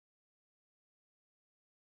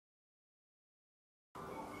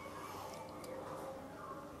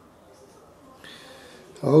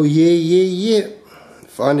Oh yeah.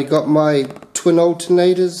 Finally got my twin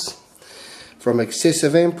alternators from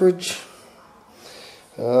Excessive Amperage.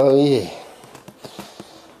 Oh yeah.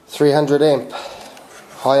 300 amp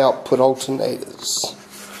high output alternators.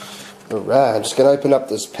 Alright, I'm just going to open up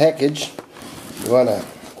this package. You want to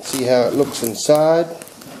see how it looks inside.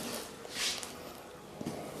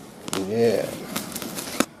 Yeah.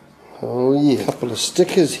 Oh yeah, couple of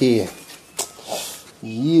stickers here.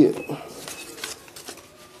 Yeah.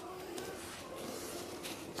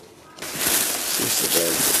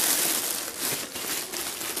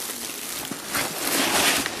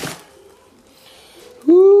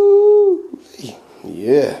 Woo!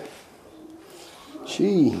 Yeah.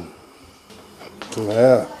 Gee.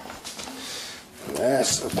 Wow.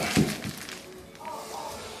 Massive.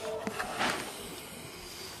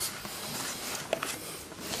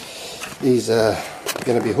 These are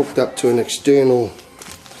going to be hooked up to an external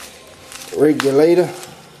regulator.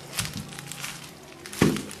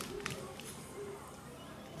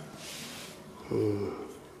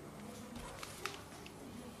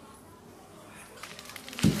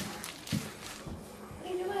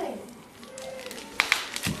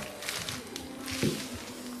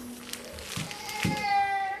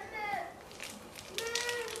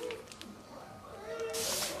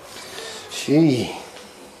 Gee.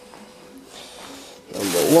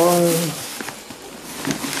 Number one.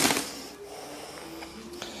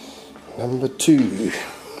 Number two.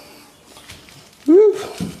 Woo.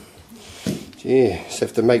 Gee, just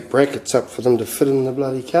have to make brackets up for them to fit in the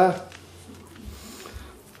bloody car.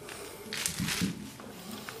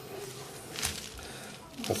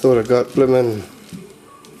 I thought I got blimmin'.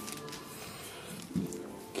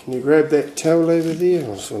 Can you grab that towel over there?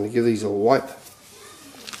 I just want to give these a wipe.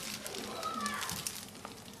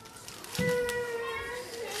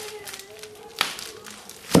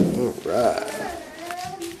 Alright.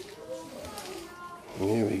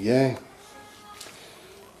 There we go.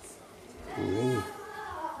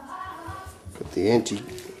 Got the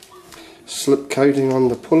anti-slip coating on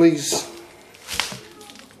the pulleys.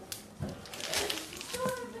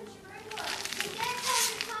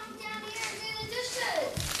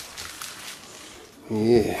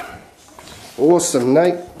 Yeah. Awesome,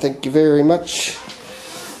 Nate. Thank you very much.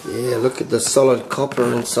 Yeah, look at the solid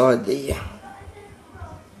copper inside there.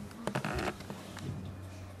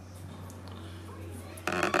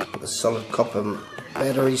 The solid copper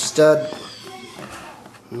battery stud.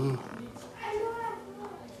 They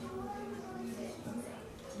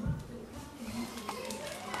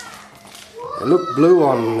look blue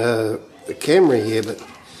on the camera here, but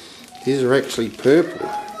these are actually purple.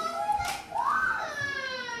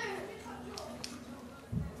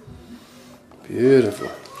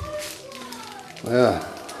 Beautiful. Wow,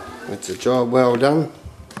 that's a job well done.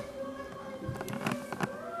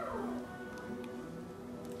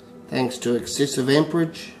 Thanks to Excessive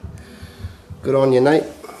Amperage. Good on you, Nate.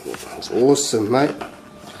 It's awesome, mate.